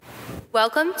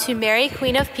Welcome to Mary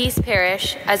Queen of Peace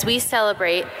Parish as we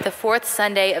celebrate the fourth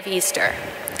Sunday of Easter.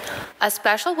 A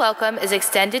special welcome is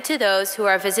extended to those who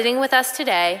are visiting with us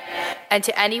today and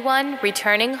to anyone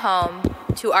returning home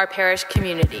to our parish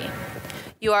community.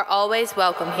 You are always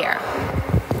welcome here.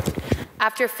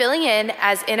 After filling in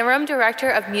as Interim Director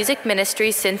of Music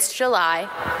Ministry since July,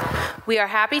 we are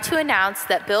happy to announce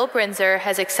that Bill Brinzer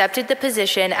has accepted the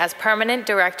position as Permanent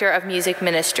Director of Music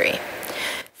Ministry.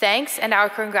 Thanks and our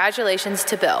congratulations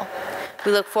to Bill.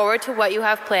 We look forward to what you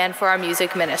have planned for our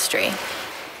music ministry.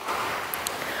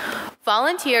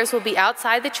 Volunteers will be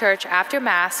outside the church after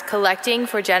Mass collecting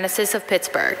for Genesis of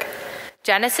Pittsburgh.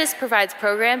 Genesis provides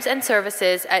programs and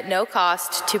services at no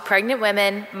cost to pregnant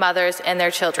women, mothers, and their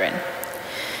children.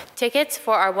 Tickets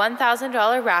for our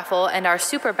 $1,000 raffle and our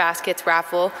Super Baskets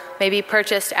raffle may be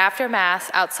purchased after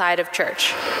Mass outside of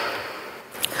church.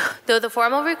 Though the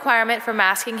formal requirement for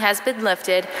masking has been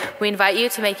lifted, we invite you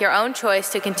to make your own choice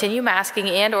to continue masking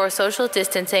and/or social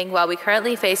distancing while we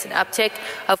currently face an uptick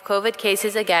of COVID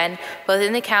cases again, both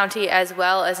in the county as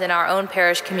well as in our own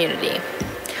parish community.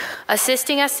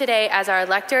 Assisting us today as our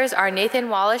lectors are Nathan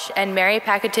Wallish and Mary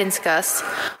Pakatinskas.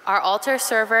 Our altar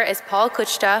server is Paul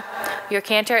Kuchta. Your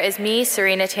cantor is me,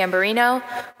 Serena Tamburino.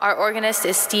 Our organist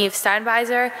is Steve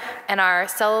Steinweiser. And our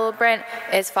celebrant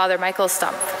is Father Michael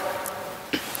Stumpf.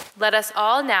 Let us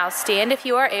all now stand, if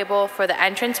you are able, for the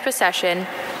entrance procession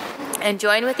and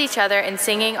join with each other in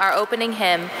singing our opening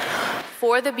hymn,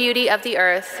 For the Beauty of the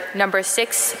Earth, number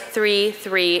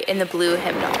 633 in the blue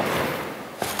hymnal.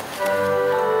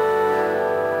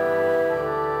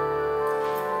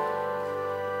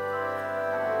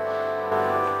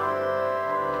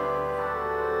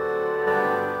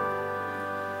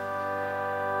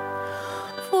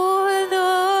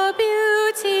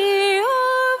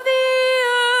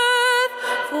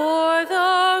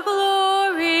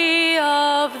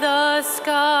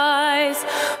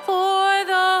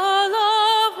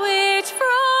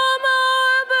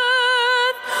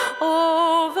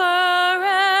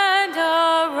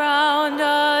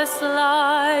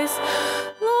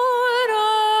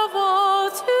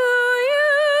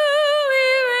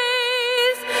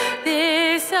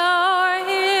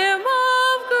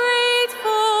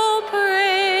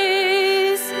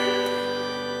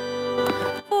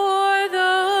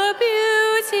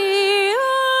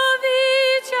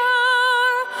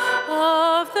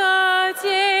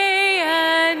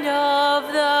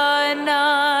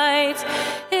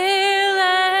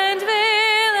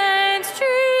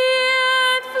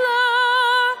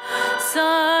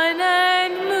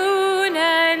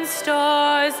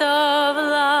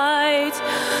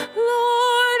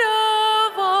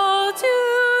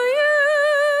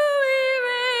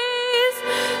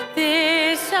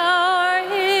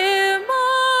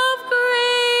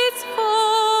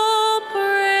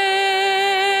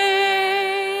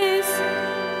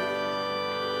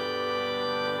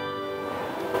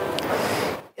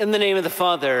 In the name of the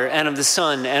Father, and of the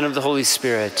Son, and of the Holy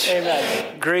Spirit.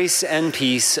 Amen. Grace and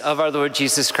peace of our Lord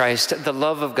Jesus Christ, the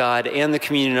love of God, and the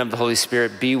communion of the Holy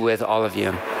Spirit be with all of you.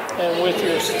 And with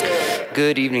your spirit.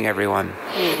 Good evening, everyone.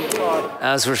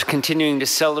 As we're continuing to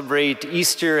celebrate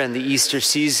Easter and the Easter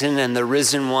season and the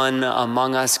risen one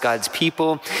among us, God's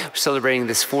people, we're celebrating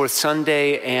this fourth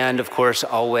Sunday, and of course,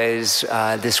 always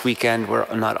this weekend, we're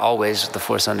not always the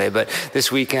fourth Sunday, but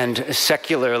this weekend,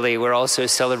 secularly, we're also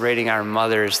celebrating our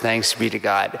mothers, thanks be to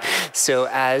God. So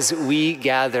as we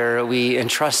gather, we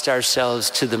entrust ourselves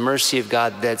to the mercy of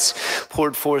God that's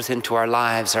poured forth into our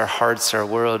lives, our hearts, our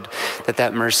world,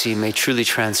 that mercy may truly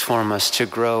transform us to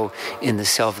grow in the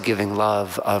self-giving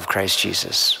love of Christ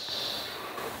Jesus.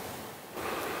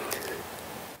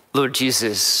 Lord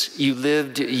Jesus, you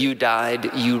lived, you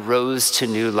died, you rose to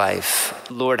new life.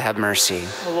 Lord, have mercy.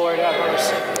 Lord, have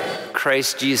mercy.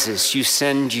 Christ Jesus, you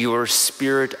send your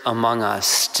Spirit among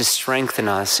us to strengthen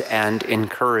us and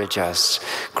encourage us.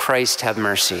 Christ, have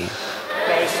mercy.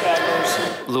 Christ, have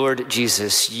mercy. Lord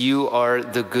Jesus, you are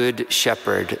the good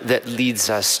shepherd that leads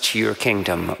us to your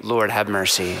kingdom. Lord, have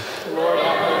mercy. Lord,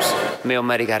 have mercy. May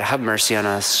Almighty God have mercy on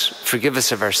us, forgive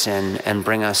us of our sin, and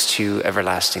bring us to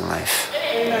everlasting life.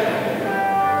 Amen.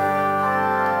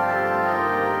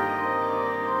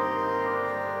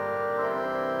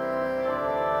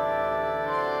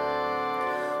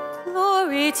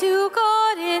 Glory to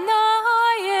God in the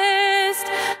highest,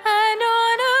 and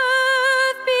on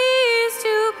earth peace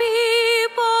to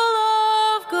people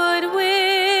of good will.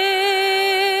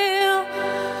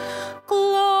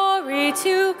 Glory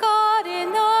to God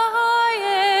in the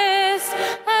highest,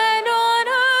 and on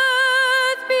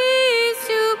earth peace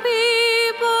to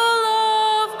people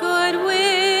of good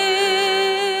will.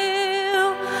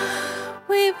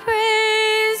 We pray.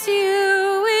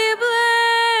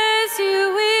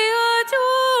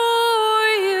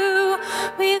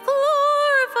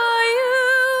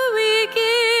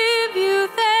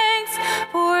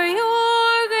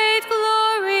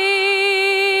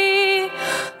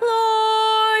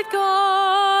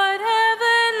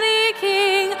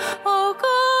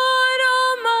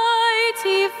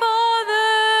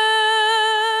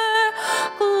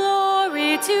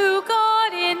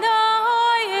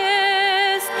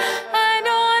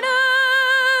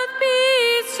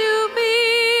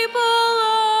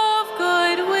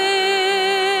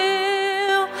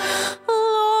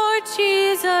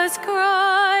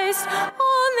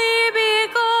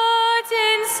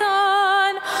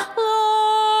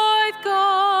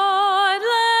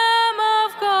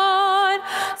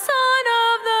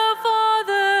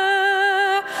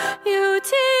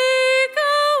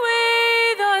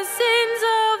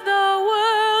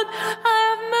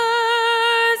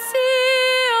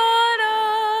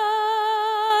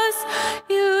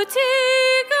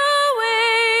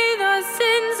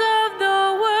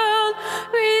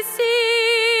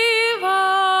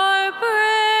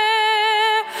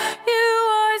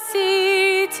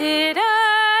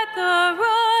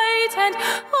 and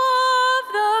of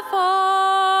the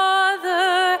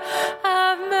Father,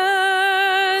 have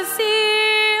mercy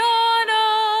on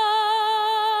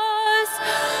us.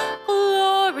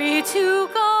 Glory to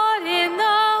God in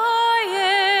the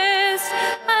highest,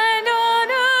 and on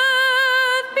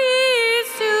earth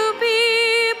peace to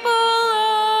people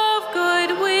of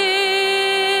good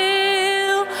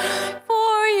will.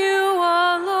 For you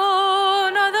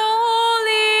alone are the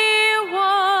Holy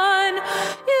One.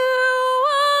 You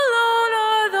alone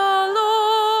are the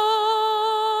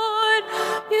Lord.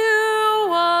 You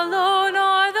alone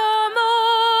are the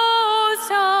Most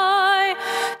High,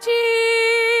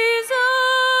 Jesus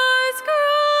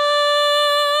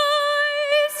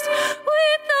Christ,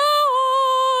 with the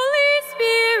Holy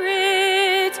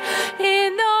Spirit,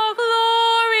 in the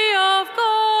glory of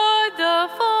God the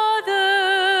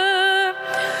Father.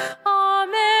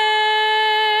 Amen,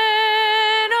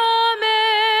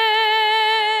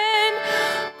 amen.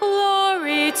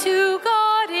 Glory to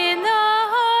God in the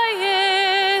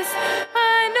highest,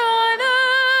 and on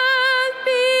earth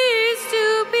peace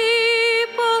to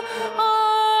people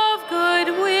of good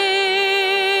will.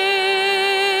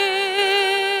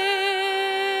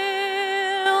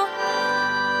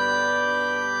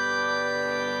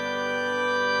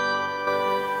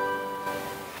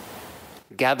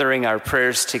 Gathering our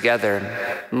prayers together,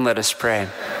 let us pray.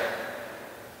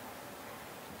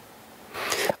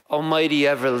 Almighty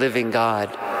ever-living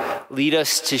God, lead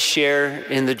us to share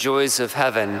in the joys of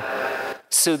heaven,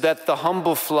 so that the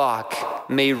humble flock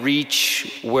may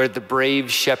reach where the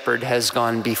brave shepherd has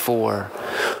gone before.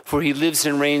 For he lives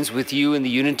and reigns with you in the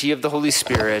unity of the Holy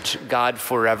Spirit, God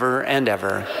forever and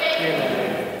ever.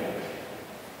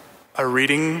 A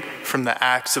reading from the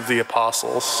Acts of the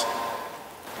Apostles.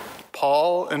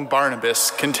 Paul and Barnabas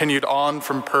continued on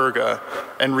from Perga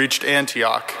and reached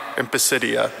Antioch in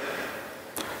Pisidia.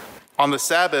 On the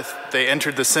Sabbath, they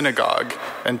entered the synagogue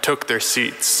and took their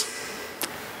seats.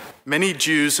 Many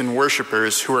Jews and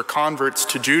worshippers who were converts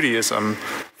to Judaism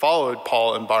followed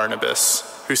Paul and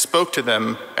Barnabas, who spoke to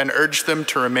them and urged them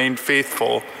to remain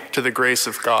faithful to the grace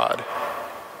of God.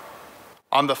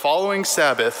 On the following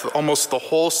Sabbath, almost the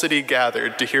whole city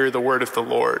gathered to hear the word of the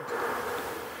Lord.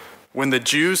 When the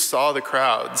Jews saw the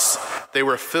crowds, they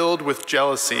were filled with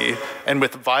jealousy and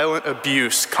with violent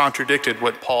abuse contradicted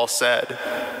what Paul said.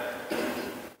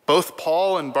 Both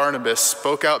Paul and Barnabas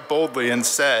spoke out boldly and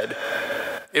said,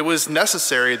 "It was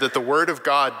necessary that the word of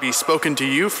God be spoken to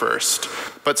you first,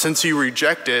 but since you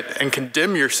reject it and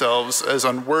condemn yourselves as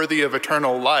unworthy of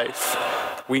eternal life,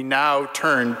 we now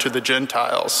turn to the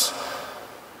Gentiles.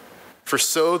 For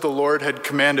so the Lord had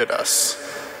commanded us,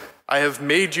 I have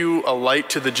made you a light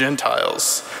to the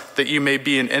Gentiles, that you may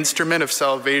be an instrument of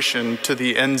salvation to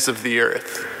the ends of the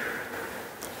earth."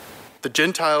 The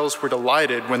Gentiles were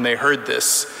delighted when they heard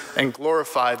this and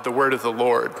glorified the word of the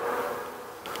Lord.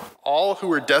 All who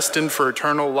were destined for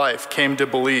eternal life came to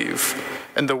believe,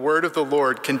 and the word of the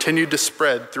Lord continued to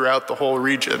spread throughout the whole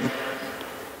region.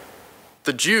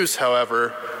 The Jews,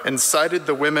 however, incited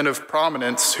the women of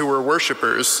prominence who were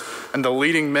worshippers and the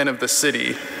leading men of the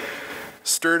city,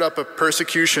 stirred up a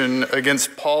persecution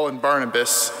against Paul and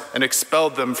Barnabas, and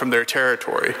expelled them from their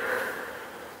territory.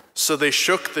 So they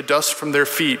shook the dust from their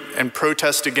feet and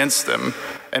protested against them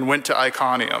and went to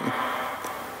Iconium.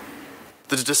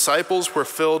 The disciples were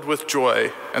filled with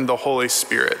joy and the Holy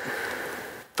Spirit.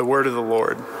 The word of the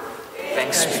Lord.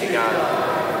 Thanks be to God.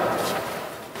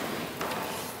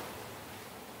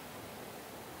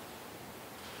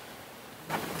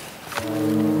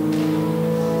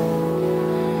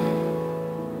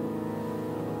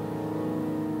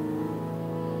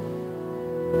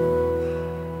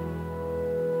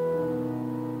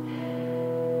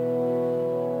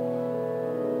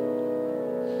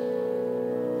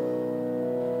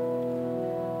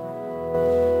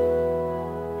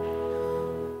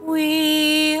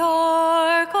 We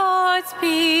are God's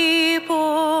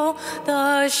people,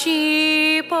 the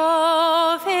sheep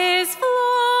of his flock.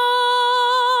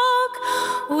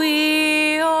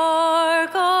 We are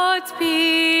God's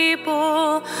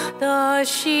people, the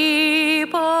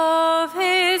sheep of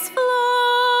his flock.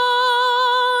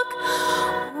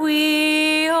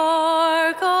 We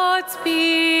are God's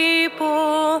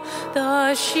people,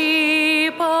 the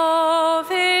sheep of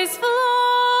his flock.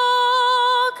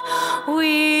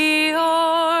 We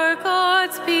are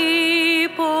God's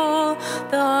people,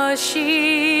 the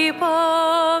sheep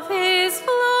of his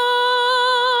flock.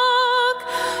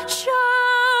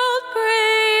 Shout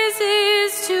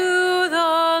praises to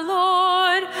the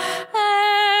Lord,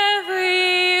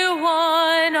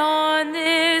 everyone on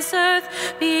this earth.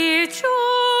 Be joyful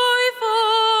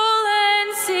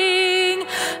and sing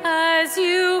as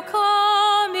you come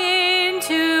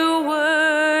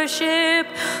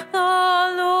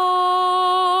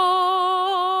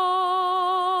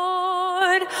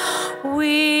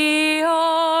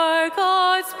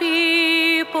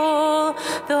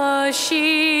the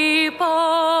sheep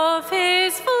of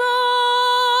his flock.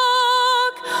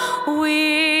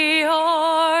 We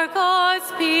are God's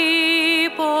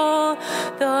people,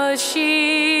 the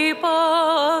sheep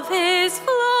of his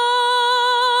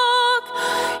flock.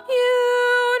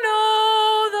 You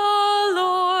know the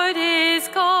Lord is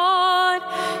God.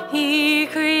 He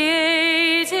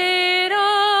created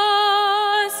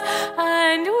us,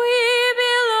 and we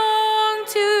belong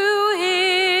to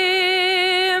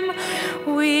him.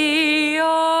 We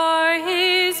are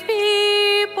his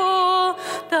people,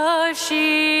 the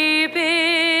sheep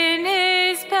in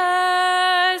his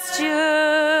pasture.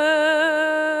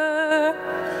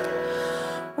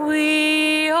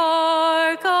 We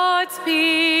are God's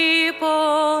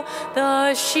people,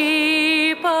 the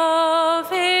sheep of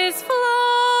his flock.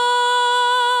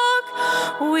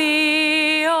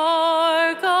 We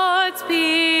are God's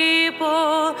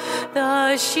people,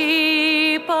 the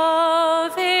sheep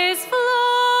of his flock.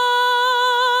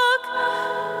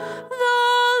 The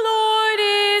Lord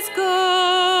is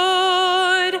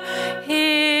good.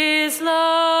 His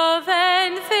love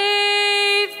and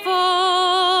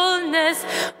faithfulness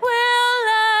will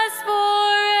last forever.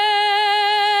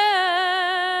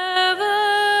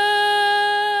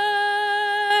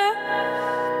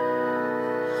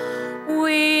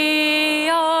 We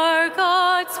are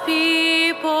God's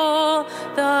people,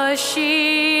 the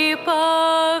sheep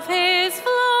of his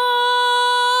flock.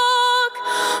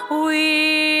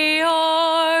 We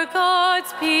are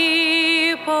God's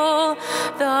people,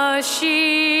 the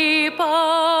sheep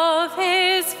of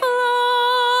his flock.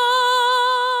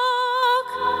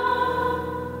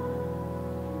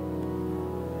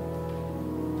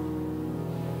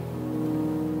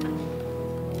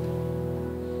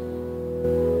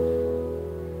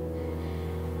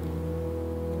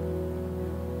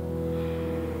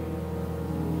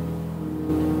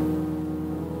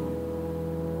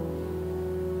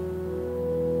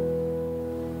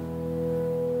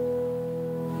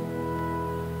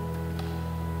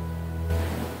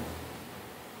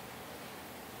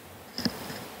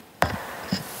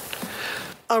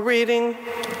 A reading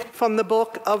from the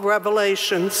book of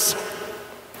Revelations.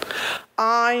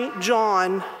 I,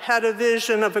 John, had a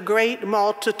vision of a great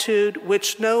multitude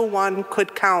which no one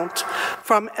could count,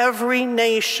 from every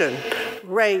nation,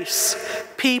 race,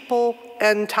 people,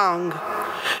 and tongue.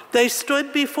 They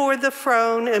stood before the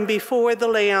throne and before the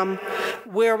Lamb,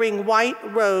 wearing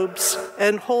white robes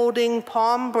and holding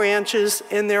palm branches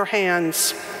in their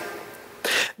hands.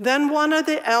 Then one of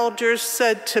the elders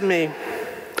said to me,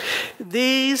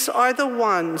 "These are the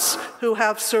ones who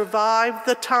have survived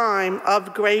the time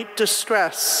of great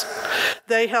distress.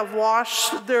 They have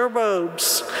washed their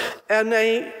robes and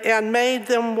made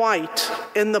them white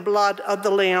in the blood of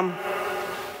the Lamb.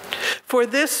 For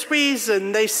this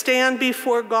reason, they stand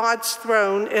before God's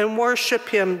throne and worship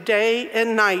him day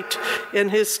and night in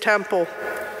his temple.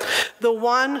 The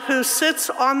one who sits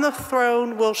on the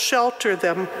throne will shelter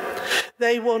them.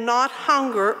 They will not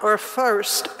hunger or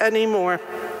thirst anymore,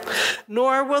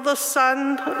 nor will the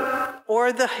sun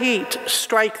or the heat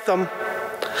strike them.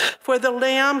 For the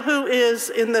Lamb who is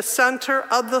in the center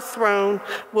of the throne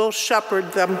will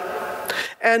shepherd them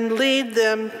and lead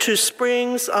them to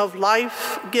springs of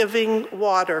life-giving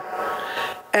water,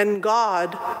 and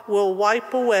God will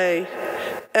wipe away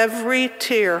every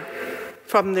tear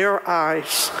from their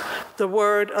eyes." The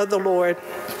word of the Lord.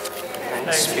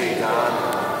 Thanks be to God.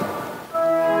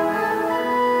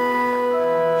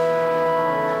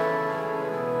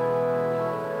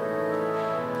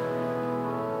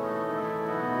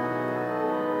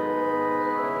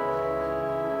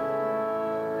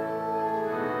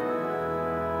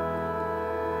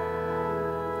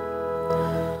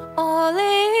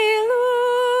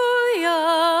 Alleluia,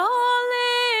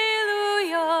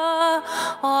 alleluia,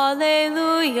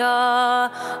 alleluia,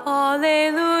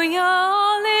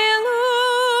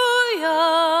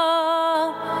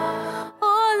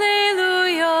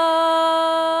 alleluia,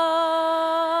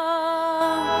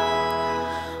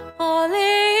 alleluia,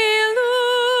 alleluia,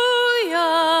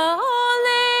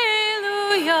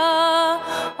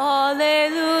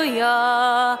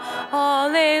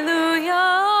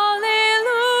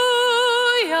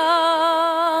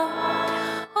 alleluia,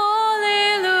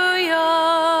 alleluia.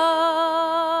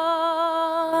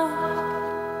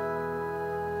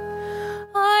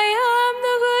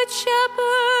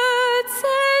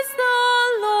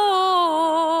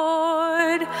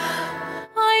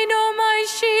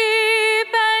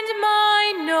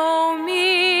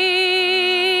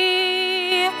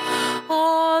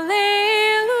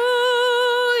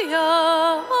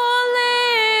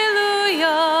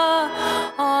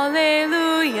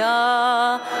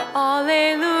 Alleluia,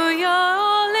 alleluia,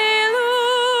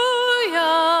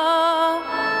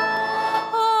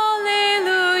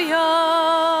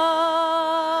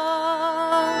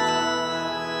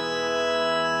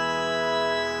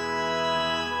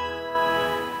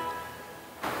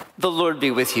 The Lord be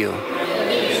with you.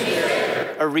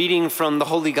 A reading from the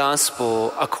Holy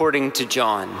Gospel according to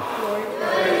John.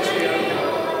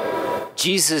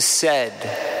 Jesus said,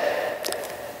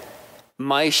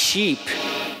 "My sheep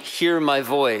hear my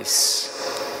voice.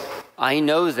 I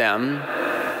know them,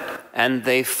 and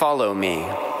they follow me.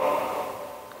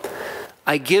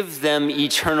 I give them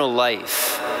eternal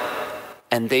life,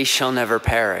 and they shall never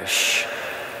perish.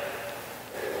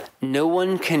 No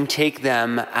one can take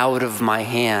them out of my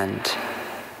hand.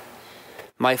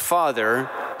 My Father,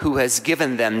 who has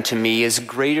given them to me, is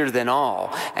greater than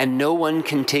all, and no one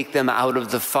can take them out of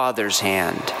the Father's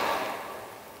hand.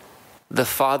 The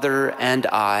Father and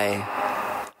I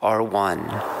are one."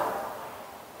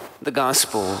 The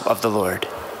Gospel of the Lord.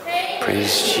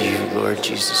 Praise to you, Lord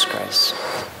Jesus Christ.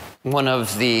 One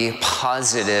of the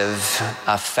positive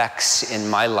effects in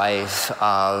my life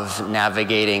of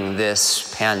navigating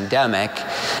this pandemic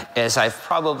is I've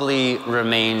probably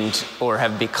remained or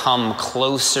have become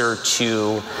closer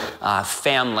to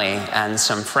family and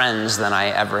some friends than I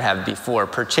ever have before.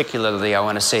 Particularly, I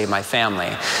want to say my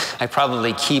family. I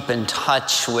probably keep in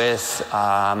touch with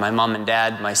my mom and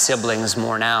dad, my siblings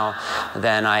more now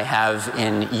than I have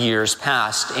in years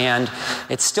past. And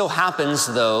it still happens,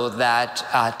 though, that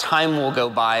time will go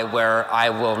by where I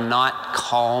will not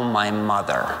call my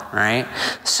mother, right?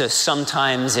 So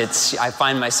sometimes I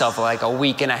find myself like a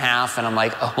week and a half and I'm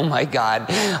like, oh my God,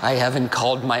 I haven't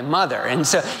called my mother.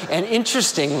 And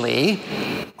interestingly,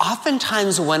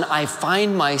 oftentimes when I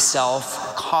find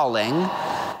myself calling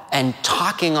and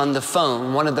talking on the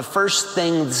phone, one of the first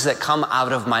things that come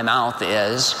out of my mouth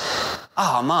is,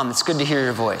 "Oh, Mom, it's good to hear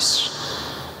your voice."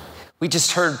 We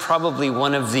just heard probably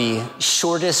one of the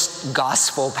shortest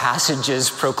gospel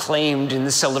passages proclaimed in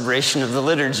the celebration of the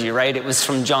liturgy, right? It was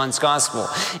from John's Gospel.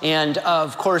 And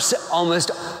of course,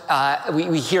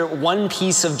 we hear one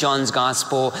piece of John's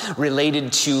Gospel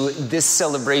related to this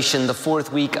celebration, the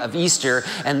fourth week of Easter,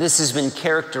 and this has been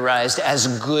characterized as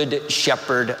Good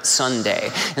Shepherd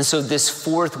Sunday. And so this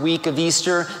fourth week of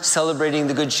Easter, celebrating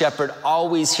the Good Shepherd,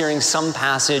 always hearing some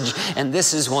passage, and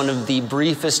this is one of the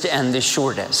briefest and the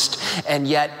shortest. And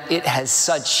yet it has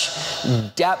such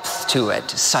depth to it,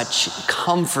 such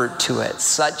comfort to it,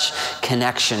 such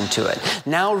connection to it.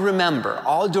 Now remember,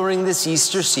 all during this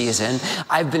Easter season,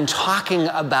 I've been talking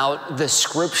about the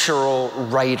scriptural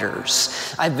writers.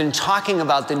 I've been talking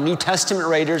about the New Testament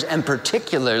writers, and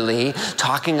particularly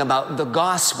talking about the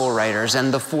gospel writers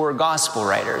and the four gospel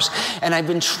writers. And I've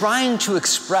been trying to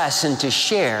express and to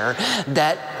share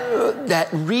that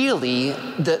really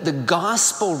the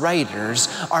gospel writers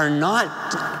are not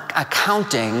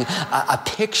accounting a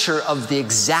picture of the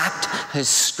exact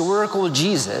historical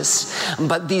Jesus,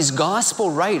 but these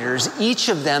gospel writers, each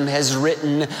of them has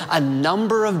written a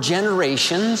number of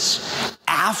generations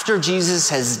after Jesus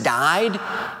has died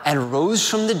and rose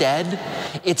from the dead.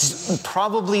 It's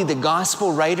probably the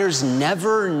gospel writers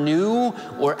never knew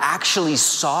or actually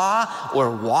saw or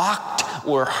walked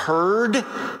or heard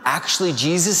actually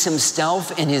Jesus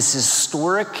himself in his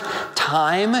historic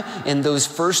time in those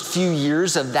first few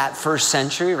years of that first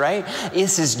century, right?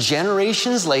 This is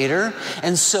generations later.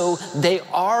 And so they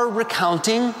are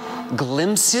recounting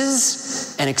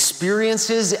glimpses and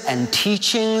experiences and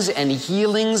teachings and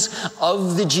healings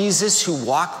of the Jesus who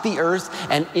walked the earth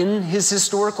and in his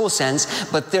historical sense,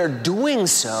 but they're doing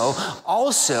so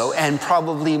also, and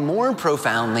probably more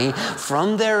profoundly,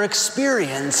 from their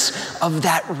experience of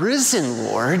that risen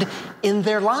Lord in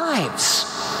their lives.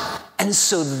 And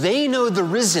so they know the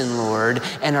risen Lord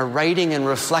and are writing and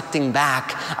reflecting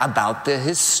back about the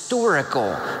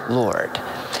historical Lord.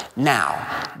 Now,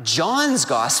 John's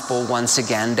gospel, once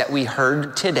again, that we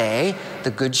heard today, the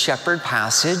Good Shepherd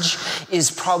passage, is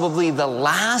probably the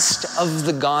last of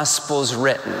the gospels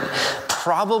written,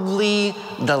 probably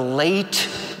the late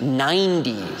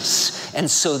 90s. And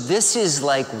so this is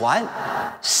like what?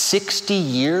 60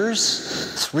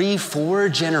 years, 3-4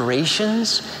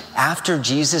 generations after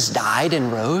Jesus died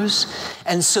and rose.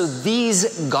 And so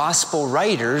these gospel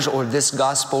writers, or this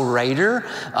gospel writer,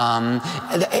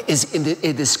 is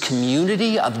in this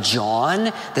community of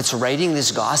John that's writing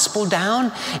this gospel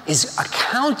down, is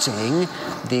accounting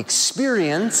the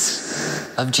experience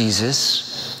of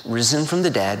Jesus risen from the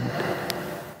dead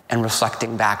and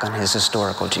reflecting back on his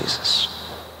historical Jesus.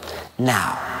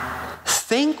 Now,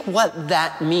 think what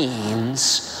that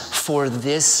means for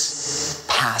this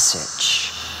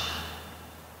passage.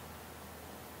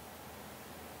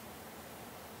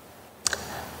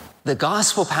 The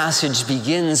gospel passage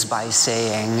begins by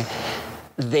saying,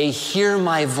 "They hear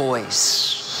my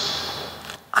voice.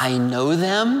 I know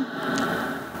them,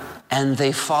 and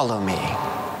they follow me."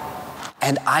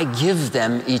 and I give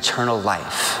them eternal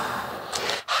life.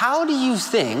 How do you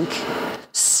think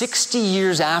 60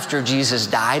 years after Jesus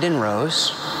died and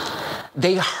rose,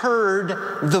 they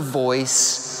heard the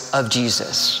voice of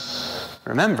Jesus?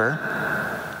 Remember,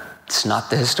 it's not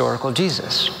the historical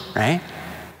Jesus, right?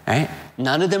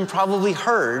 None of them probably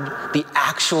heard the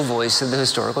actual voice of the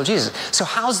historical Jesus. So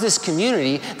how's this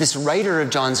community, this writer of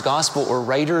John's gospel, or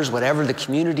writers, whatever the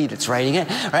community that's writing it,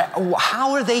 right?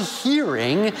 How are they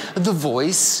hearing the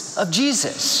voice of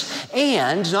Jesus?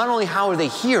 And not only how are they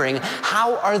hearing,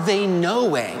 how are they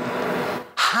knowing?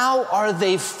 How are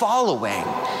they following?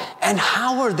 And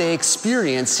how are they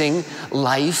experiencing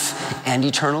life and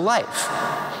eternal life?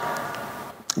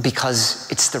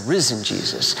 Because it's the risen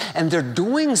Jesus. And they're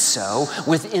doing so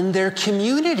within their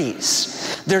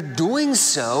communities. They're doing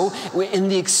so in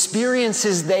the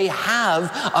experiences they have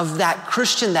of that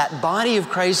Christian, that body of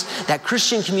Christ, that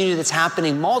Christian community that's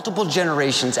happening multiple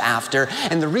generations after.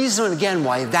 And the reason, again,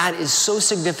 why that is so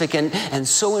significant and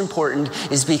so important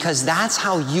is because that's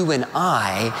how you and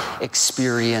I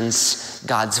experience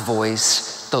God's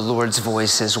voice, the Lord's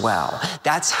voice as well.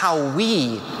 That's how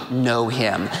we know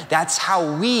him. That's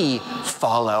how we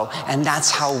follow. And that's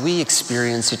how we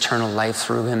experience eternal life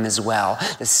through him as well.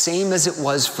 The same as it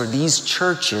was for these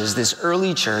churches, this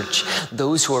early church,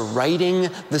 those who are writing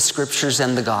the scriptures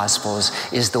and the gospels,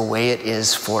 is the way it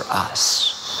is for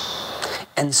us.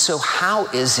 And so how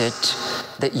is it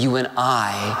that you and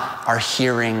I are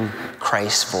hearing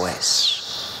Christ's voice?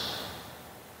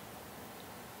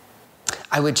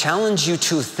 I would challenge you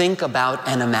to think about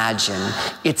and imagine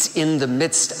it's in the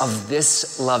midst of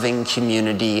this loving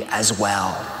community as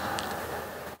well.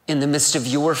 In the midst of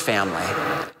your family,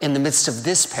 in the midst of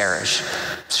this parish,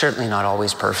 certainly not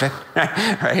always perfect,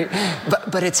 right?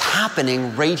 But it's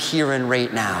happening right here and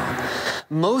right now.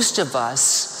 Most of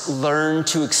us learn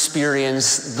to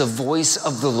experience the voice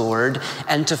of the Lord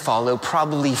and to follow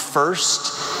probably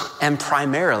first and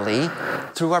primarily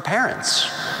through our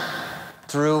parents.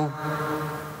 Through,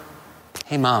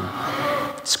 hey mom,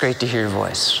 it's great to hear your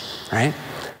voice, right?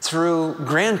 Through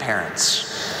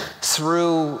grandparents,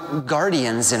 through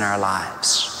guardians in our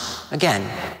lives. Again,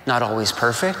 not always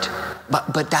perfect,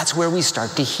 but that's where we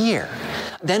start to hear.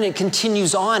 Then it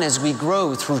continues on as we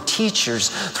grow through teachers,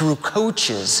 through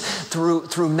coaches,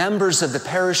 through members of the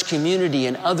parish community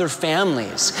and other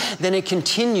families. Then it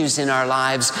continues in our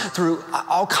lives through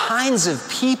all kinds of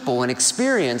people and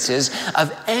experiences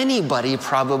of anybody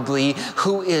probably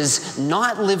who is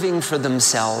not living for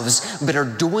themselves, but are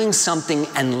doing something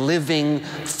and living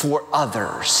for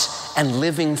others. And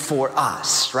living for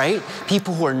us, right?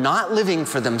 People who are not living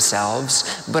for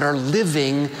themselves, but are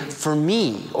living for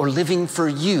me or living for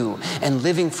you and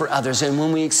living for others. And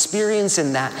when we experience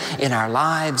in that in our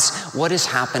lives, what is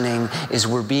happening is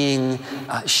we're being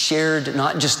shared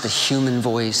not just the human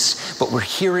voice, but we're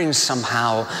hearing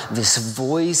somehow this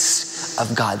voice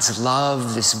of God's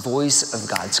love, this voice of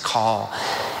God's call.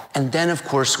 And then, of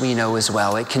course, we know as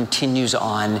well, it continues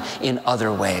on in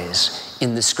other ways,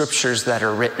 in the scriptures that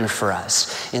are written for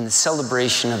us, in the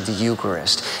celebration of the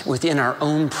Eucharist, within our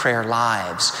own prayer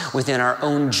lives, within our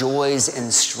own joys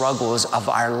and struggles of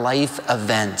our life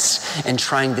events, and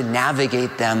trying to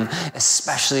navigate them,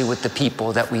 especially with the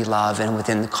people that we love and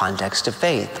within the context of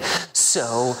faith.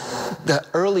 So the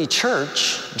early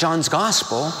church, John's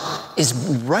gospel, is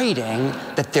writing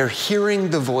that they're hearing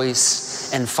the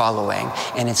voice and following.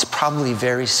 And it's probably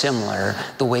very similar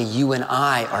the way you and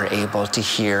I are able to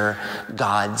hear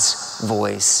God's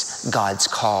voice, God's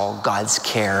call, God's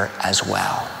care as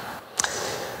well.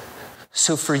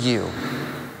 So for you,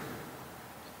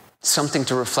 something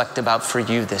to reflect about for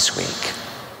you this week.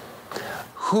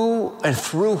 Who and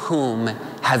through whom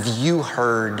have you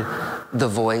heard the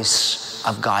voice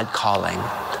of God calling?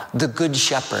 The Good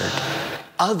Shepherd.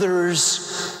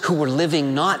 Others who were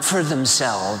living not for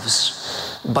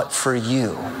themselves, but for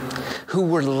you, who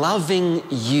were loving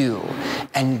you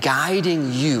and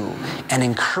guiding you and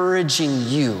encouraging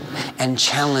you and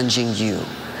challenging you.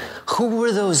 Who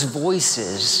were those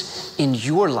voices in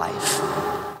your life?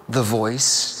 The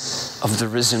voice of the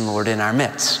risen Lord in our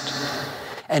midst.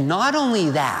 And not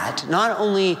only that, not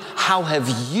only how have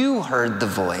you heard the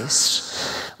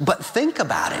voice, but think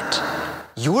about it.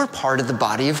 You're part of the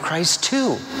body of Christ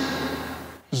too.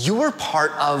 You're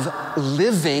part of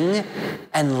living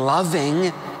and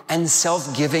loving and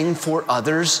self-giving for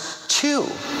others too.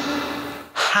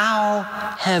 How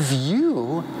have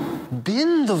you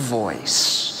been the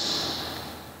voice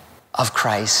of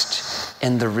Christ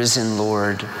and the risen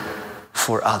Lord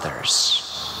for others?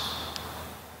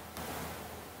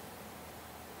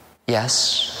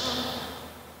 Yes,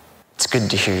 it's good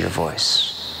to hear your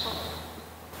voice.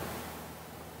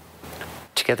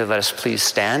 Together, let us please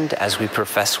stand as we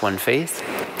profess one faith.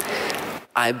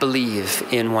 I believe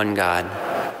in one God,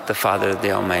 the Father,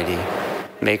 the Almighty,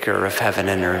 maker of heaven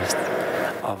and earth,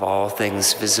 of all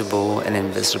things visible and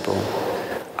invisible.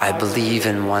 I believe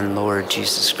in one Lord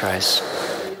Jesus Christ,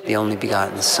 the only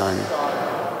begotten Son,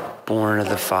 born of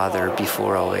the Father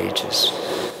before all ages,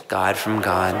 God from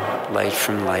God, light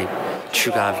from light,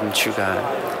 true God from true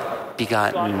God,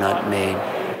 begotten, not made,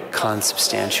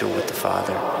 consubstantial with the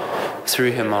Father.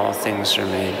 Through him all things are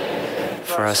made.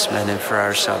 For us men and for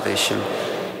our salvation,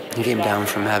 he came down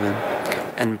from heaven,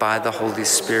 and by the Holy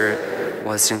Spirit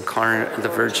was incarnate of the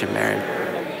Virgin Mary.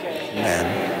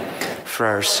 Amen. For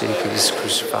our sake he was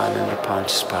crucified under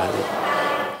Pontius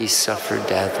Pilate. He suffered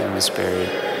death and was buried,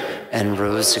 and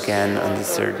rose again on the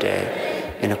third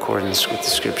day, in accordance with the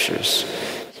Scriptures.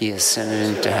 He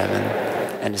ascended into heaven,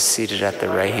 and is seated at the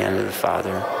right hand of the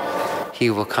Father. He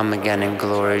will come again in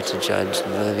glory to judge the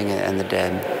living and the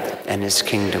dead, and his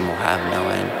kingdom will have no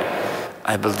end.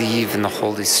 I believe in the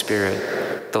Holy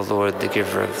Spirit, the Lord, the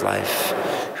giver of life,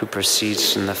 who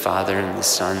proceeds from the Father and the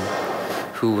Son,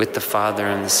 who with the Father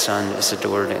and the Son is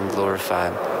adored and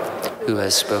glorified, who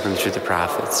has spoken through the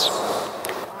prophets.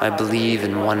 I believe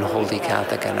in one holy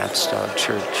Catholic and Apostolic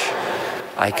Church.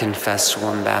 I confess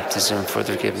one baptism for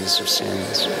the forgiveness of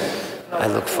sins. I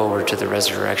look forward to the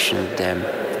resurrection of the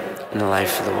dead and the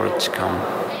life of the world to come.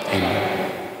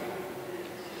 Amen.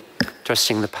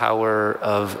 Trusting the power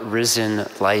of risen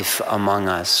life among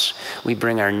us, we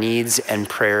bring our needs and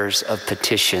prayers of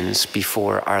petitions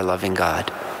before our loving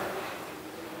God.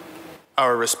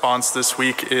 Our response this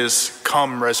week is,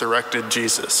 "Come, resurrected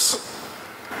Jesus."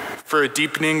 For a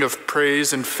deepening of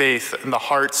praise and faith in the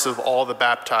hearts of all the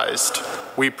baptized,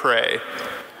 we pray,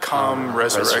 "Come,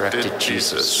 resurrected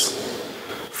Jesus."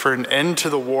 For an end to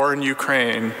the war in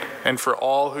Ukraine, and for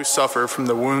all who suffer from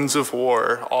the wounds of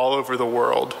war all over the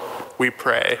world, we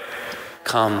pray,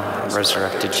 "Come,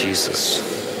 resurrected Jesus."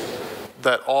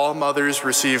 That all mothers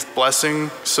receive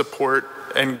blessing, support,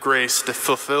 and grace to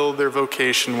fulfill their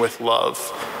vocation with love,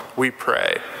 we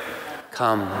pray,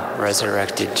 "Come,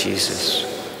 resurrected Jesus."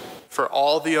 For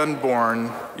all the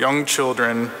unborn, young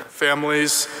children,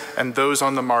 families, and those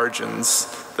on the margins,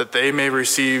 that they may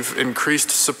receive increased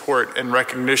support and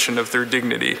recognition of their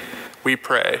dignity, we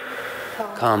pray,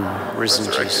 "Come,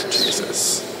 risen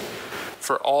Jesus."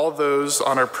 For all those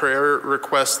on our prayer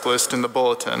request list in the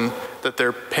bulletin, that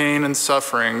their pain and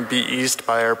suffering be eased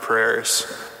by our prayers,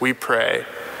 we pray,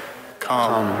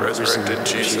 "Come, resurrected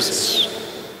Jesus."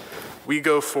 We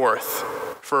go forth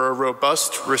for a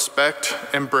robust respect,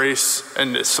 embrace,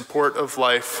 and support of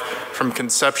life from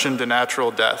conception to natural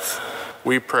death,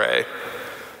 we pray,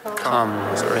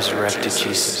 "Come, resurrected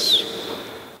Jesus."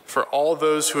 For all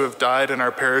those who have died in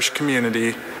our parish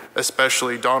community,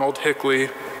 especially Donald Hickley,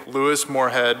 Louis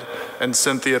Moorhead, and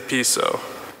Cynthia Piso,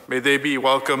 may they be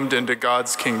welcomed into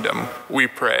God's kingdom, we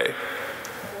pray,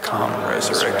 "Come,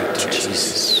 resurrected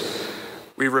Jesus."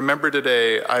 We remember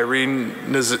today Irene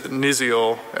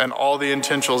Niziel and all the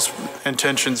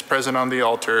intentions present on the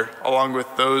altar, along with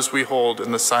those we hold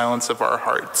in the silence of our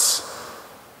hearts.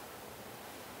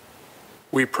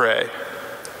 We pray,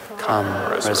 "Come,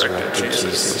 resurrected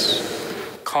Jesus."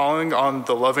 Calling on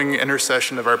the loving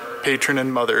intercession of our patron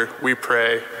and mother, we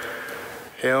pray,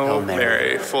 Hail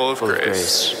Mary, full of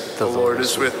grace, the Lord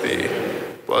is with thee.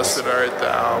 Blessed art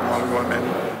thou among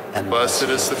women, and blessed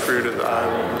is the fruit of thy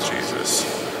womb, Jesus.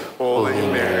 Holy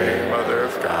Mary, Mother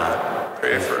of God,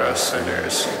 pray for us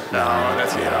sinners, now and at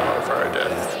the hour of our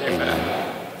death.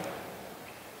 Amen.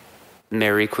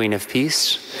 Mary, Queen of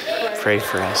Peace, pray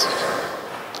for us.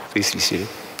 Please be seated.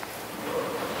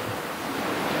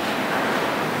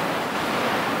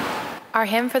 Our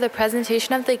hymn for the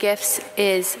presentation of the gifts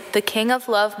is "The King of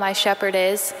Love My Shepherd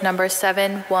Is," number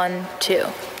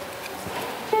 712.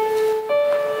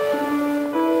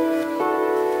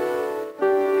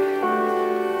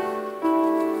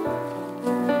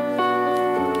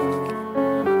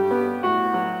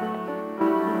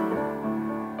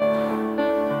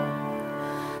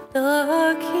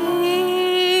 The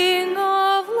King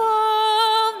of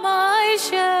Love my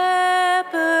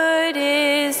shepherd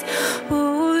is,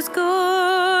 whose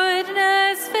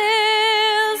goodness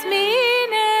fails me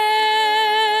never.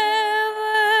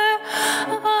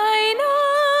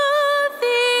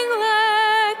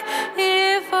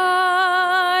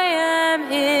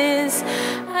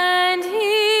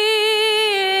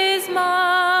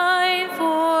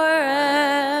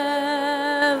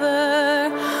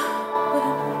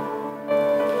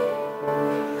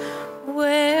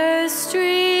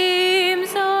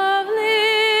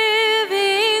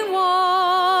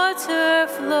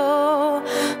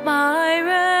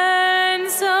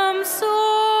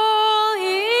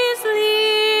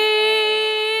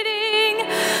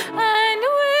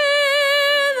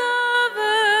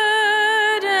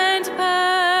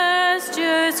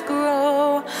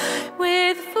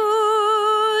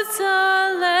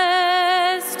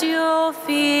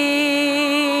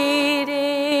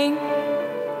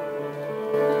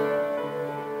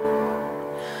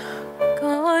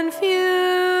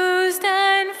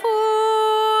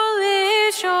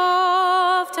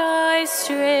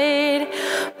 strayed,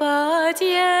 but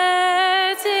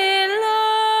yet in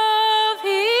love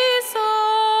he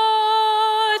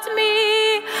sought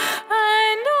me,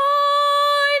 and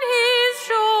on his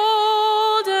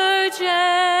shoulder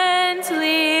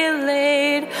gently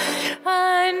laid,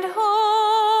 and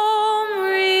home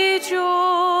rejoicing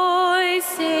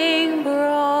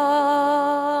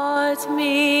brought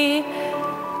me.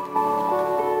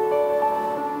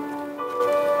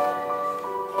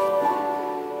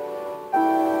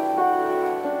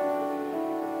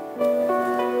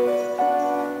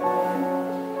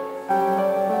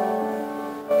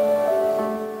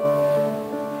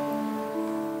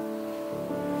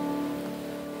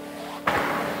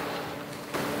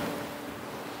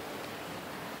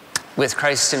 With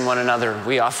Christ and one another,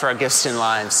 we offer our gifts and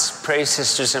lives. Pray,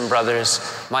 sisters and brothers,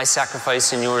 my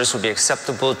sacrifice and yours will be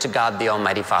acceptable to God, the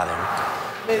Almighty Father.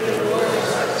 May the Lord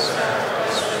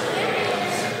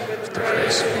The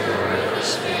praise of the Lord,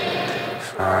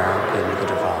 for our good and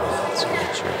good of all, that's the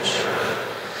Church.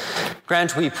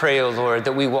 Grant, we pray, O Lord,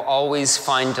 that we will always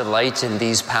find delight in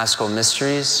these Paschal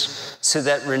mysteries, so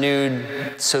that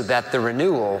the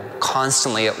renewal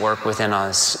constantly at work within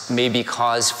us may be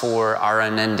cause for our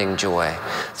unending joy.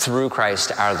 Through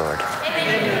Christ our Lord.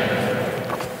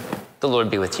 Amen. The Lord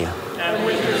be with you. And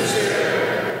with your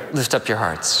spirit. Lift up your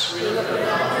hearts.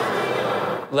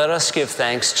 Let us give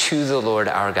thanks to the Lord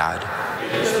our God.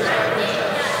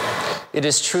 It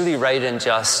is truly right and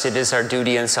just. It is our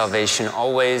duty and salvation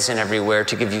always and everywhere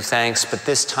to give you thanks, but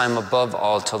this time above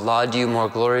all to laud you more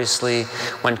gloriously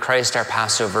when Christ our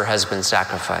Passover has been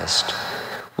sacrificed.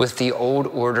 With the old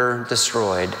order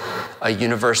destroyed, a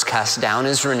universe cast down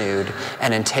is renewed,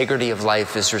 and integrity of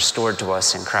life is restored to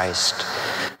us in Christ.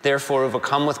 Therefore,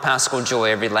 overcome with paschal joy,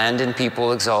 every land and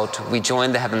people exult. We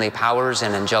join the heavenly powers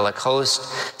and angelic host,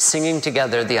 singing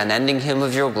together the unending hymn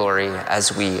of your glory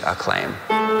as we acclaim.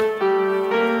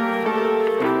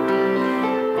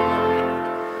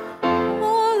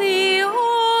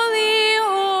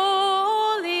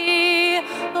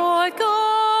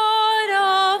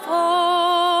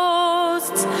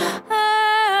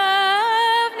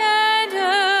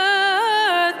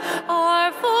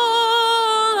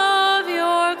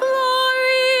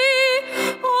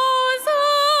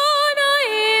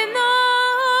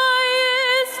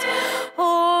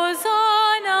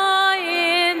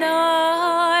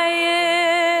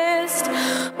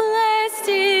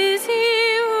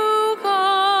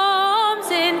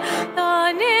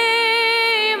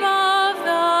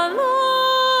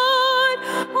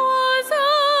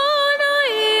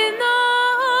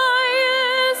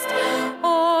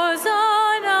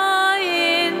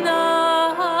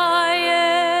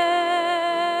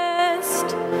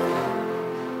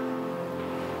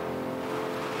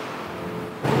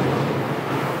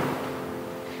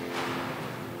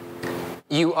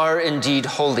 You are indeed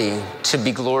holy, to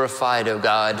be glorified, O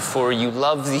God, for you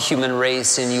love the human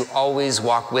race and you always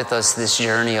walk with us this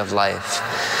journey of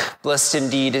life. Blessed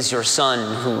indeed is your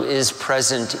Son, who is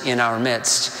present in our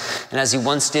midst. And as he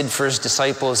once did for his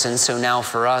disciples, and so now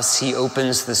for us, he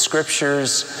opens the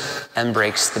scriptures and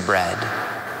breaks the bread.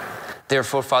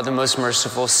 Therefore, Father most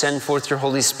merciful, send forth your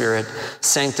Holy Spirit,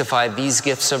 sanctify these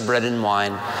gifts of bread and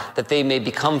wine, that they may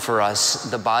become for us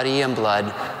the body and blood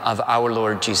of our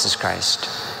Lord Jesus Christ.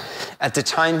 At the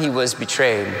time he was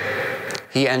betrayed,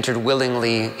 he entered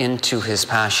willingly into his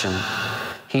passion.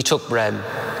 He took bread,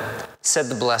 said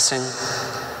the blessing,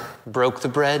 broke the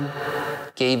bread,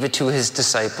 gave it to his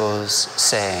disciples,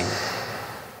 saying,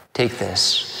 "Take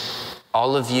this,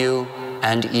 all of you,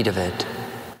 and eat of it.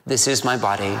 This is my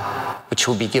body, which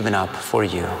will be given up for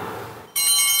you."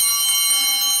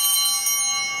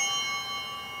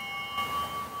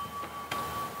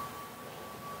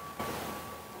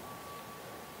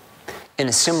 In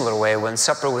a similar way, when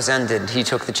supper was ended, he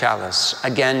took the chalice,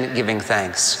 again giving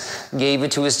thanks, gave it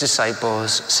to his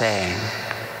disciples, saying,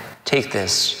 "Take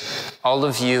this, all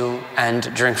of you,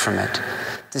 and drink from it.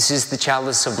 This is the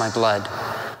chalice of my blood,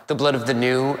 the blood of the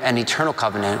new and eternal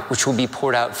covenant, which will be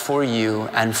poured out for you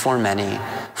and for many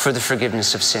for the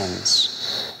forgiveness of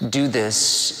sins. Do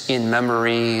this in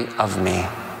memory of me."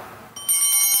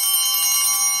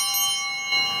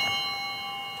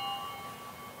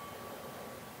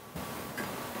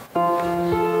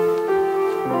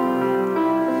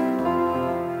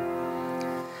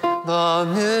 The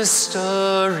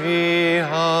mystery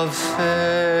of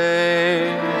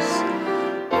faith.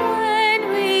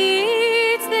 When we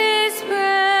eat this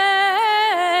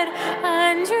bread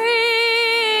and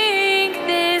drink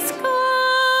this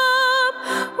cup,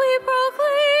 we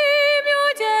proclaim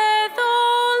your death, O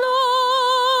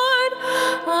Lord,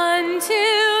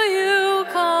 until you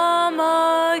come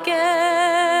again.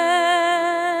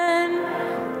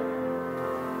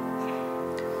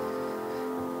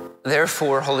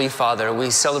 Therefore, Holy Father,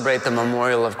 we celebrate the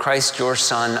memorial of Christ, your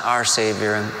Son, our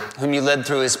Savior, whom you led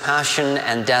through his passion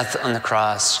and death on the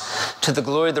cross, to the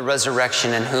glory of the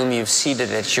resurrection, and whom you've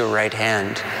seated at your right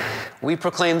hand. We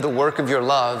proclaim the work of your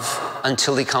love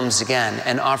until he comes again,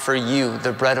 and offer you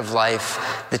the bread of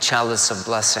life, the chalice of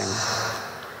blessing.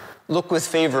 Look with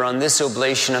favor on this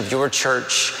oblation of your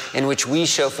church, in which we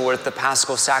show forth the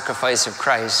paschal sacrifice of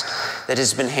Christ that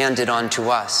has been handed on to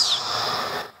us.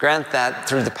 Grant that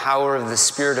through the power of the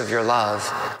Spirit of your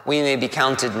love, we may be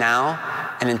counted now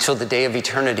and until the day of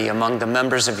eternity among the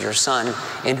members of your Son,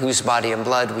 in whose body and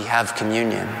blood we have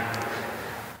communion.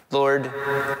 Lord,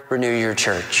 renew your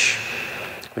church,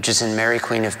 which is in Mary,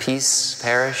 Queen of Peace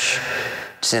Parish,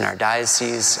 which is in our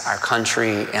diocese, our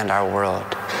country, and our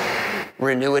world.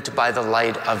 Renew it by the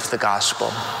light of the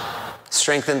gospel.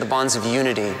 Strengthen the bonds of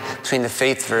unity between the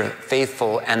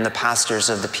faithful and the pastors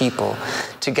of the people,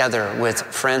 together with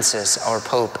Francis, our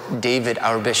Pope, David,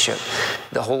 our Bishop,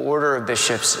 the whole order of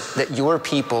bishops, that your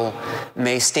people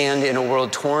may stand in a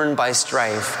world torn by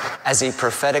strife as a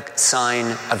prophetic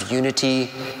sign of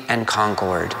unity and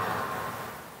concord.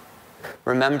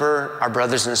 Remember our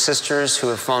brothers and sisters who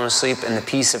have fallen asleep in the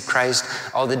peace of Christ,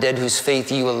 all the dead whose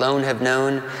faith you alone have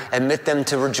known. Admit them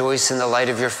to rejoice in the light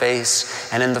of your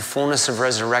face, and in the fullness of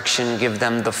resurrection give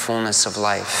them the fullness of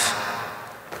life.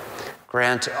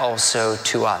 Grant also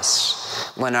to us,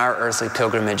 when our earthly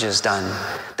pilgrimage is done,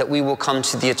 that we will come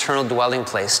to the eternal dwelling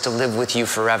place to live with you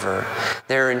forever,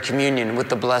 there in communion with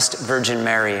the Blessed Virgin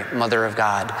Mary, Mother of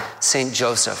God, Saint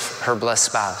Joseph, her blessed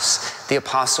spouse, the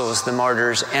apostles, the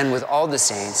martyrs, and with all the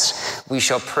saints. We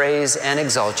shall praise and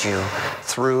exalt you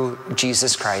through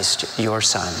Jesus Christ, your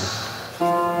Son.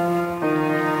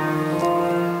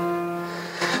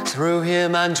 Through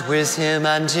him and with him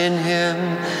and in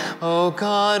him, O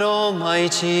God,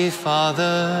 Almighty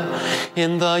Father,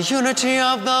 in the unity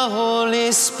of the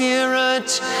Holy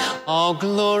Spirit, all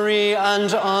glory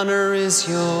and honor is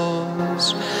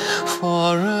yours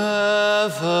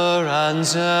forever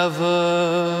and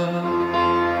ever.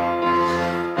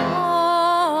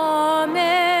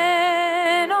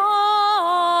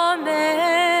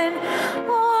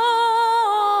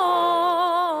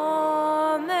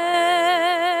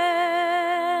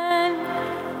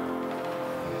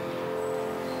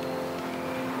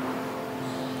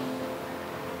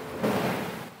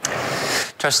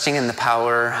 Trusting in the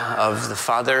power of the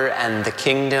Father and the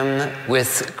kingdom,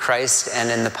 with Christ and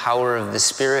in the power of the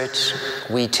Spirit,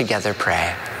 we together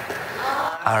pray.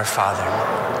 Our Father,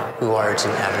 who art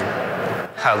in heaven,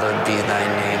 hallowed be thy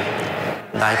name.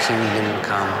 Thy kingdom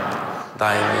come,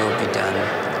 thy will be done,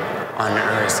 on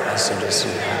earth as it is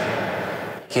in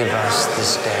heaven. Give us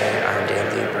this day our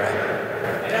daily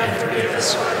bread, and forgive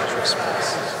us our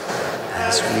trespasses,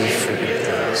 as we forgive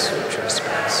those who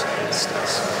trespass against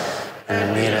us.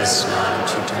 And lead us not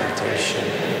into temptation,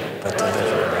 but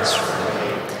deliver us from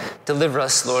evil. Deliver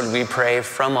us, Lord, we pray,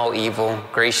 from all evil.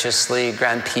 Graciously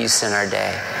grant peace in our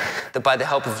day, that by the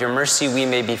help of your mercy we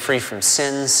may be free from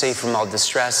sin, safe from all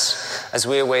distress, as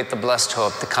we await the blessed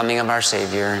hope, the coming of our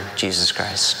Savior, Jesus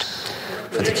Christ.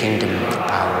 For the kingdom, the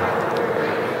power.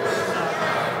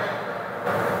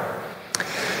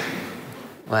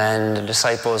 When the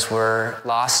disciples were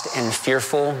lost and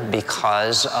fearful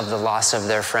because of the loss of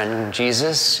their friend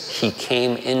Jesus, he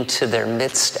came into their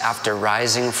midst after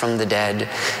rising from the dead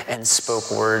and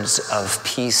spoke words of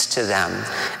peace to them,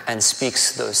 and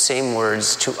speaks those same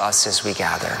words to us as we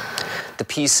gather. The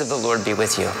peace of the Lord be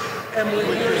with you. And with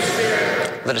your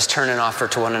spirit. Let us turn and offer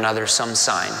to one another some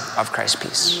sign of Christ's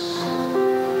peace.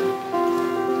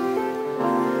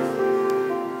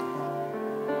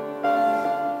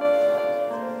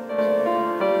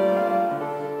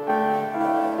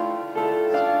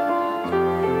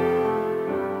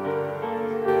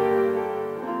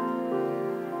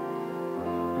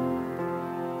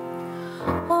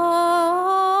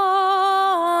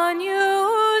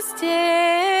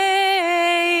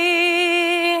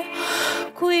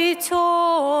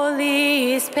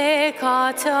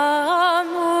 Peccata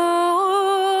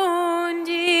mundi,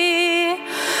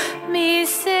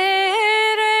 miserere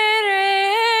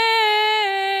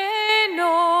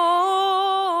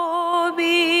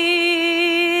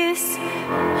nobis,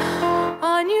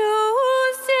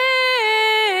 agnus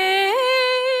Dei,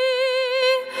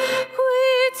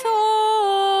 qui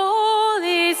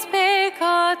tollis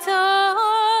peccata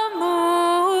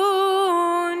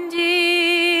mundi,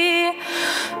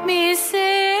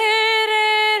 miserere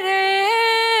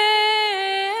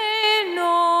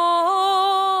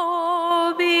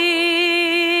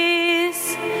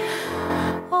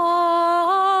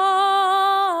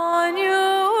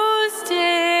Agnus Dei.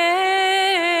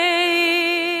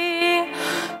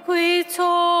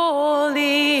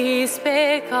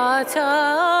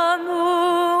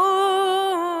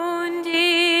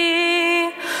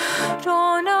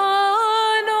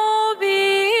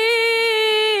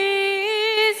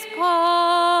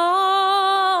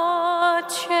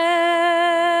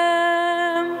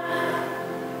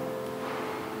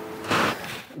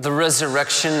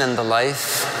 resurrection and the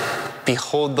life.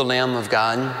 Behold the Lamb of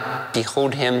God.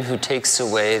 Behold him who takes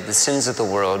away the sins of the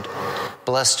world.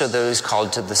 Blessed are those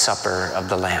called to the supper of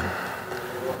the Lamb.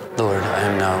 Lord, I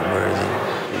am not worthy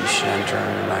that you should enter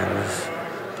under my roof.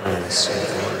 Only say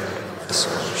the word of the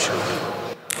soul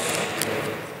shall.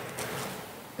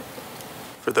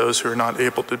 For those who are not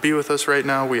able to be with us right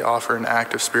now, we offer an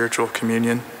act of spiritual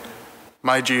communion.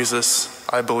 My Jesus,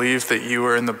 I believe that you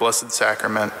are in the Blessed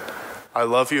Sacrament. I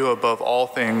love you above all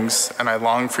things, and I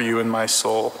long for you in my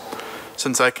soul.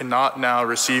 Since I cannot now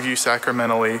receive you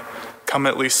sacramentally, come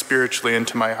at least spiritually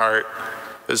into my heart,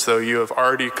 as though you have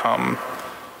already come.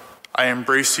 I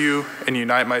embrace you and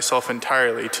unite myself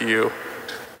entirely to you.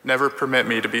 Never permit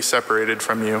me to be separated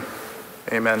from you.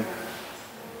 Amen.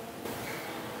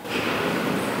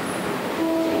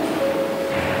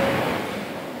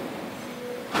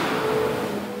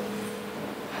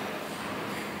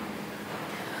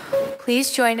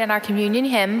 Please join in our communion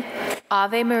hymn,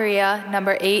 Ave Maria,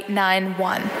 number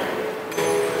 891.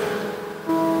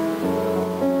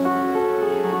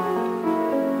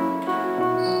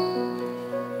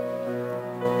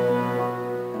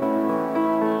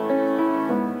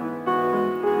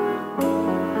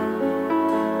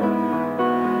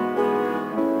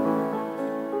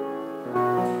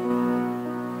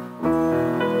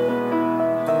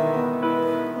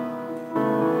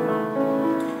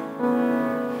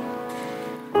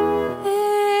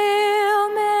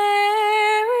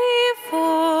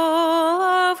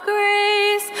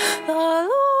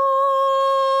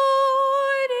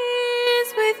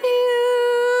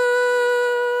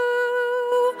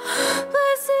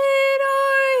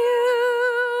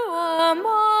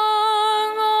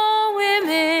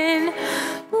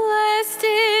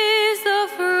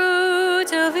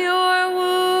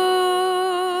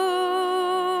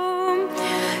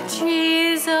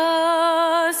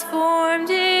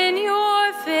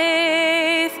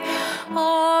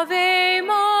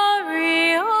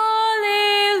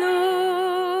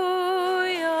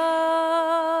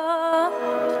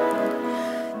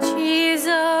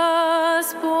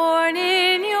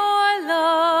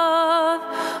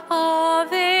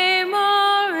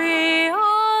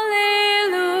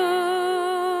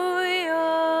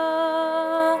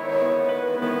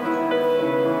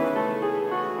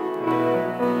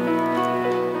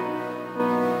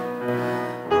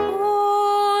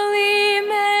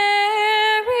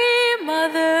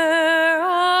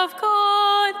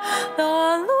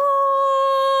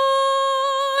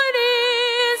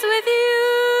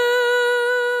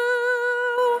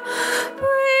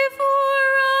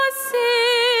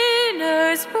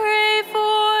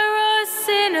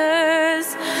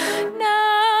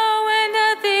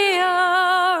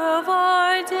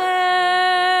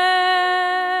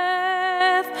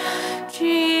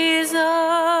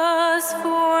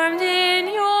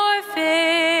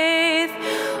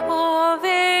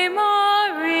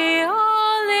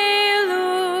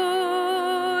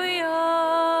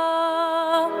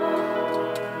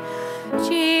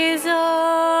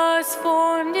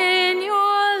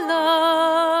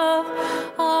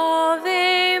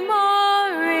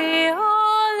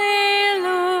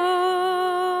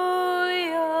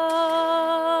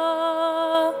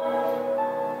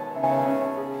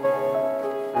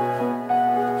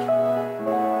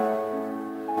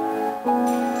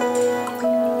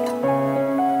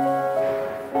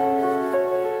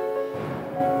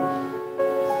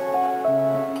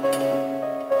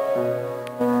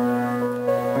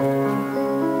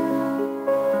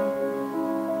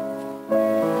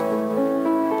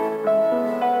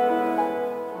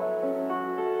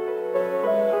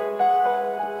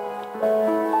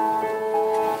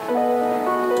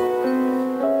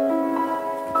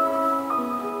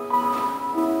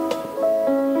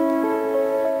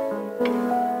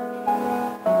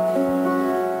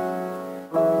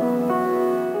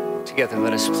 Together,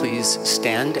 let us please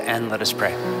stand and let us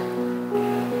pray.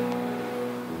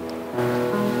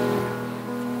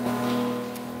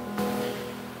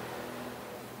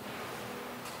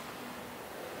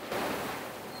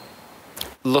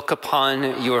 Look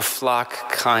upon your flock,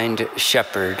 kind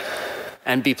shepherd,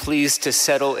 and be pleased to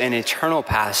settle in eternal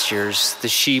pastures the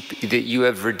sheep that you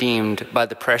have redeemed by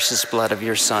the precious blood of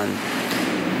your Son.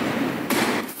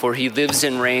 For he lives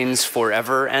and reigns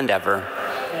forever and ever.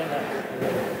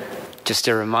 Just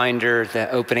a reminder,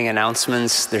 the opening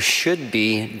announcements, there should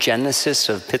be Genesis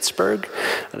of Pittsburgh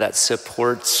that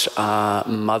supports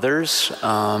mothers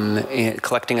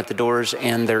collecting at the doors,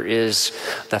 and there is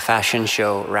the fashion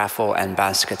show raffle and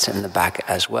baskets in the back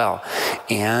as well.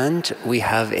 And we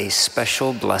have a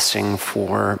special blessing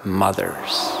for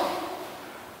mothers.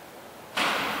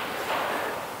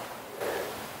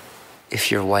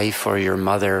 if your wife or your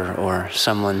mother or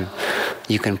someone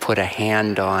you can put a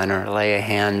hand on or lay a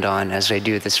hand on as I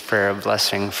do this prayer of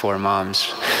blessing for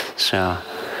moms. So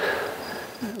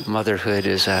motherhood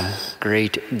is a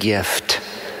great gift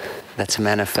that's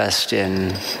manifest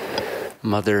in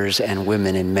mothers and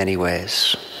women in many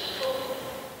ways.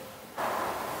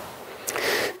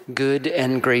 Good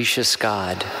and gracious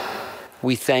God,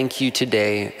 we thank you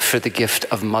today for the gift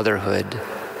of motherhood,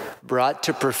 brought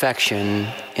to perfection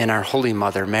in our Holy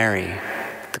Mother Mary,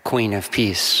 the Queen of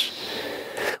Peace.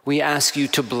 We ask you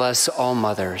to bless all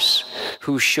mothers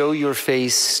who show your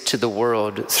face to the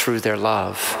world through their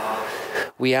love.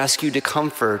 We ask you to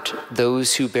comfort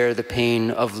those who bear the pain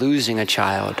of losing a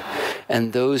child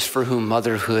and those for whom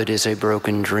motherhood is a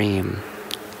broken dream.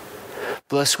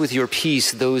 Bless with your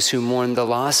peace those who mourn the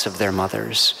loss of their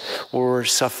mothers or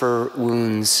suffer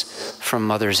wounds from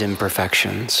mothers'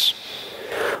 imperfections.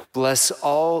 Bless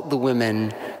all the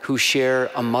women who share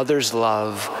a mother's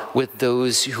love with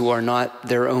those who are not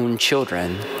their own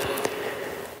children.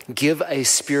 Give a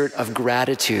spirit of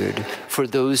gratitude for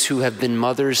those who have been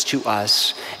mothers to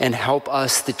us, and help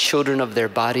us, the children of their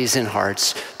bodies and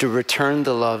hearts, to return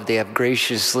the love they have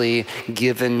graciously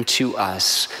given to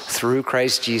us through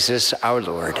Christ Jesus our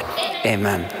Lord.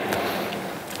 Amen.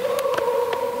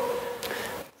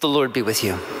 The Lord be with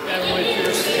you. And with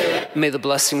your spirit. May the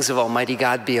blessings of Almighty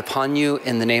God be upon you,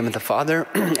 in the name of the Father,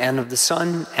 and of the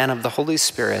Son, and of the Holy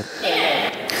Spirit.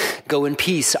 Amen. Go in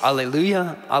peace.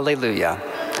 Alleluia, alleluia.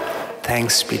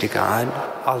 Thanks be to God.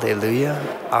 Alleluia,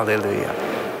 alleluia.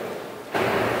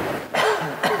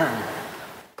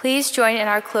 Please join in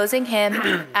our closing hymn,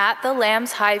 At the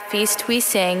Lamb's High Feast We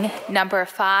Sing, number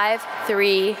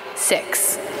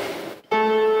 536.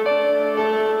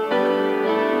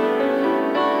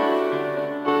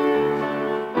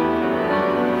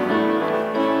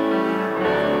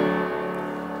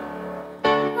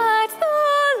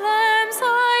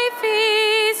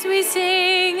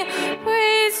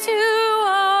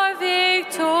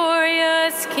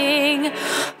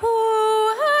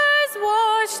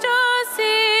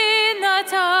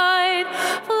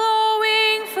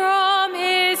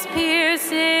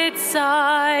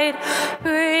 Side.